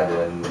 I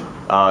didn't.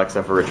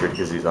 Except for Richard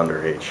because he's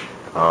underage.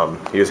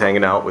 He was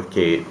hanging out with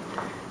Kate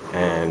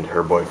and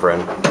her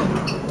boyfriend.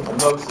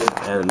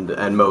 And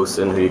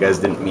Mosin, who you guys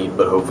didn't meet,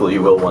 but hopefully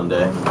you will one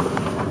day.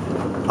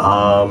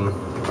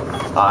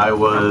 I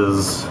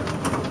was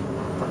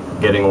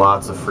getting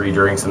lots of free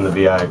drinks in the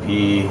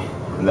VIP,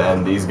 and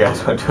then these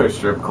guys went to a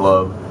strip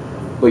club.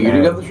 Wait, you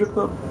didn't go to the strip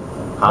club?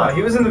 Huh?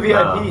 He was in the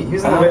VIP. He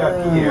was in the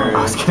VIP area.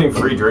 I was getting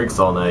free drinks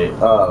all night.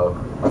 Oh,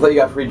 I thought you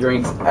got free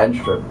drinks and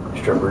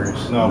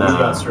strippers. No, we Nah.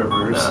 got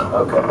strippers.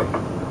 No. Okay.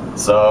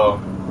 So,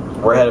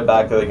 we're headed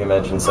back to the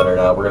convention center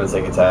now. We're gonna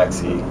take a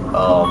taxi.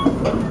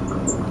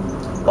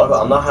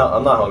 I'm not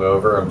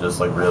hungover. I'm just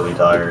like really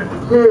tired.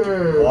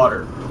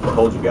 Water. I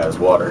told you guys,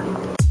 water.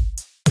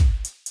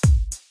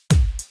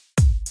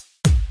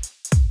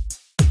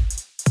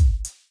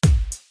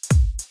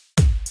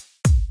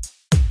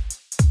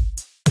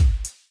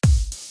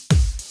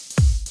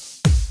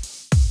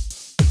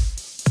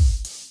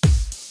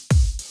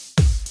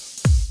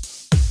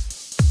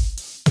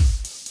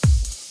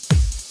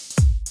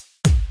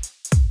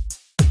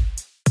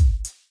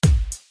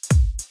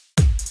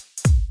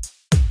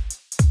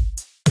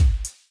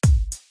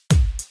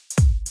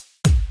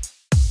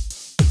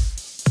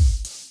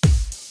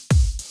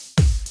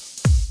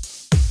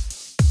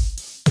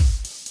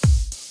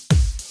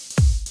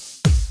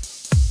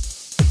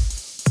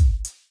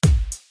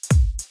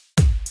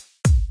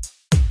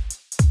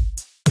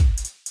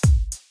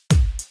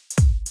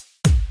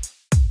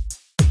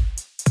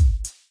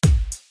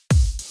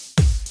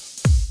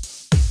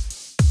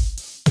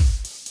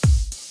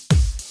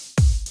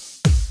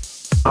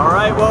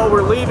 Alright, well,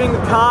 we're leaving the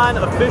con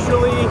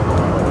officially.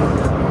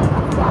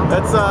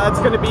 That's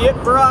gonna be it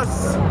for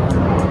us.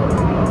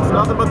 It's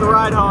nothing but the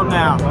ride home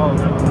now.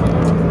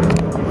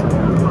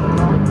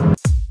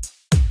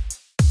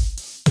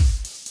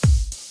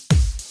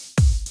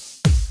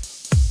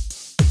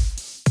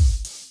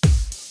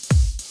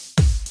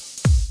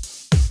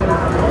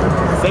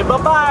 Say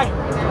bye-bye.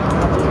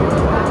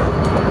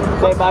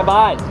 Say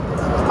bye-bye.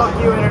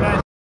 Fuck you,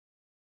 internet.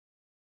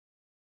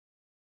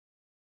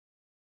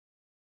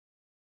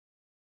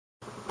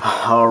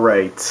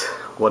 Alright,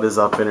 what is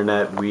up,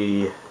 internet?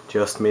 We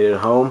just made it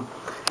home.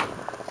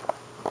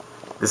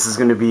 This is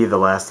going to be the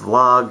last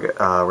vlog,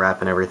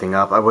 wrapping everything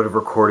up. I would have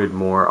recorded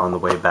more on the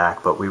way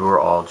back, but we were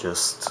all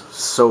just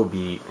so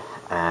beat,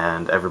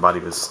 and everybody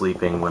was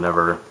sleeping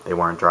whenever they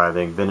weren't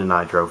driving. Vin and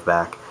I drove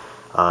back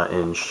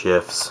in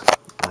shifts,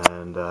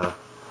 and I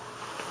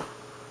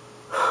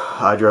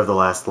drove the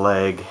last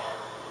leg.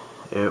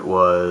 We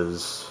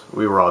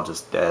were all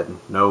just dead.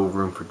 No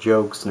room for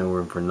jokes, no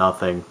room for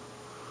nothing.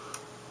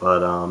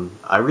 But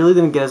I really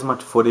didn't get as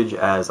much footage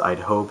as I'd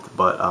hoped,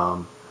 but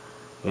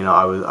you know,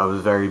 I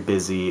was very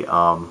busy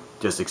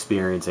just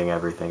experiencing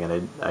everything,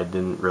 and I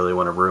didn't really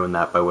want to ruin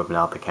that by whipping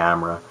out the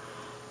camera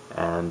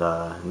and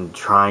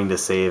trying to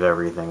save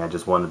everything. I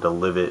just wanted to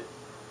live it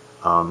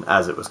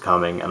as it was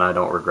coming, and I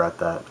don't regret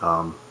that.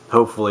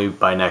 Hopefully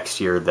by next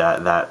year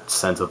that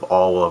sense of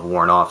awe will have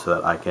worn off, so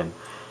that I can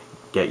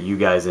get you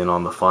guys in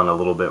on the fun a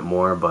little bit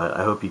more. But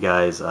I hope you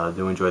guys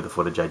do enjoy the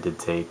footage I did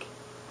take.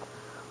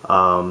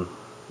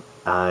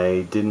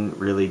 I didn't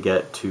really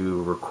get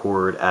to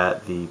record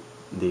at the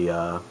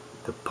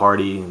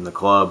party in the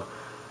club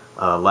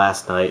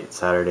last night,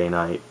 Saturday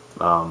night,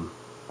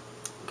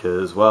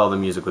 because, well, the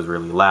music was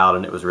really loud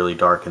and it was really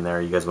dark in there.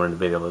 You guys wouldn't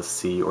be able to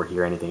see or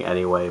hear anything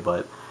anyway,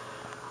 but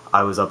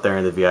I was up there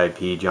in the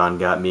VIP. John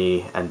got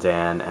me and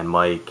Dan and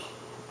Mike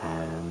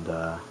and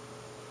I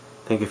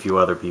think a few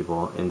other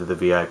people into the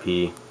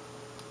VIP.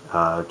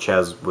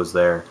 Ches was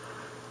there,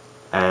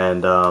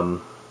 and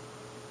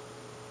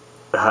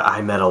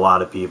I met a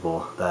lot of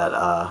people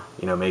that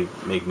you know,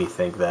 make me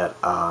think that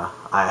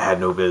I had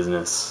no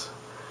business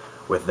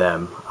with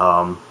them.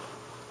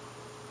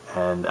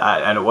 And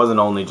it wasn't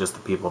only just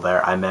the people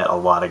there. I met a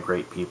lot of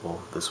great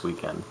people this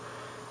weekend.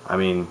 I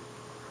mean,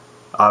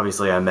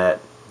 obviously I met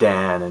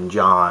Dan and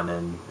John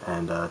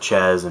and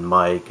Ches and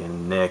Mike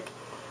and Nick.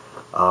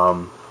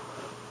 And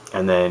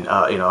then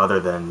you know, other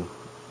than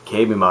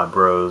KB Mod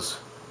Bros,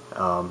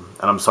 and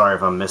I'm sorry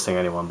if I'm missing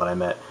anyone, but I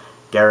met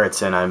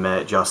Garrettson, I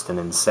met Justin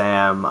and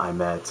Sam, I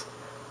met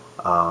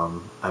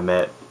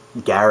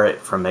Garrett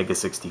from Mega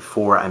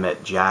 64, I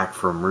met Jack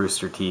from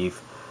Rooster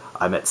Teeth,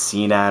 I met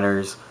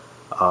C-Nanners,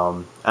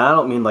 and I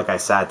don't mean like I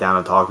sat down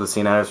and talked with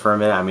C-Nanners for a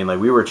minute. I mean like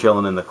we were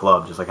chilling in the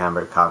club, just like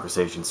having a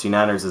conversation.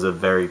 C-Nanners is a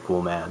very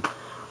cool man.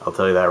 I'll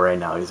tell you that right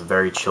now. He's a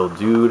very chill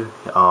dude.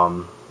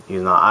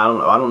 He's not.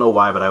 I don't know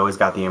why, but I always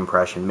got the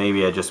impression.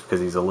 Maybe just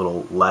because he's a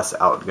little less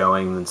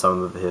outgoing than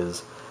some of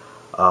his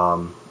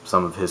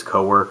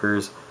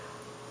coworkers.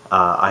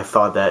 I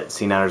thought that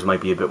C-Nanners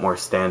might be a bit more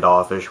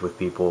standoffish with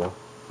people,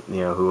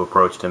 you know, who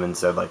approached him and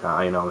said like,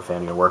 you know, I'm a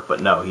fan of your work.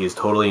 But no, he is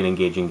totally an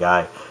engaging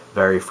guy.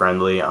 Very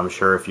friendly. I'm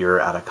sure if you're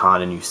at a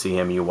con and you see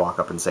him, you walk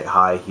up and say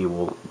hi, he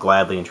will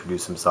gladly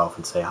introduce himself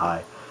and say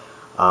hi.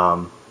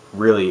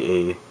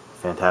 Really a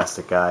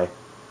fantastic guy.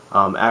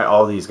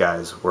 All these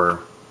guys were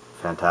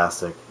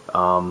fantastic.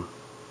 I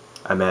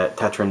met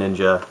Tetra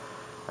Ninja.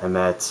 I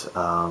met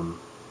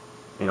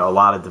you know, a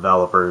lot of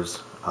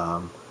developers.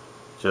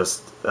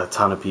 Just a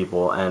ton of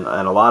people, and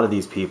a lot of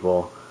these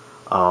people,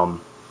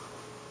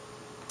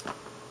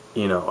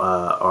 you know,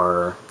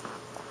 are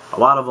a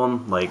lot of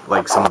them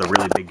like some of the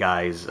really big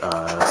guys,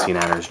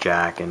 C-Nanners,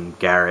 Jack and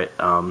Garrett.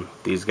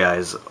 These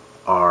guys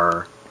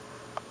are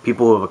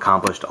people who have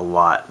accomplished a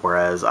lot,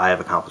 whereas I have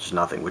accomplished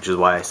nothing, which is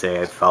why I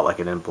say I felt like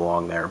I didn't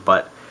belong there.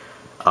 But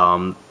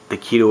the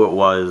key to it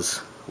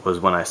was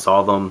when I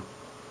saw them,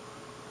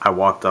 I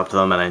walked up to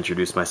them and I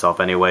introduced myself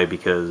anyway,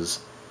 because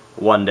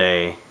one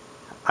day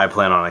I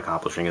plan on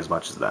accomplishing as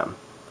much as them.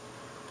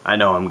 I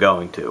know I'm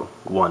going to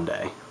one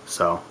day,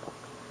 so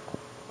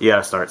you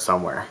gotta start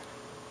somewhere.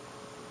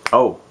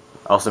 Oh,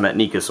 I also met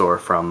Nikasor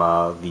from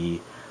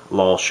the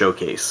LOL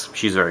showcase.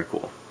 She's very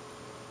cool.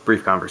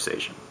 Brief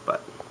conversation,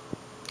 but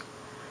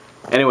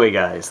anyway,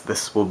 guys,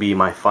 this will be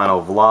my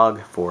final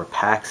vlog for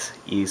PAX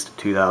East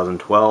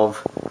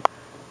 2012,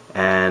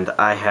 and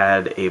I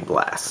had a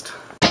blast.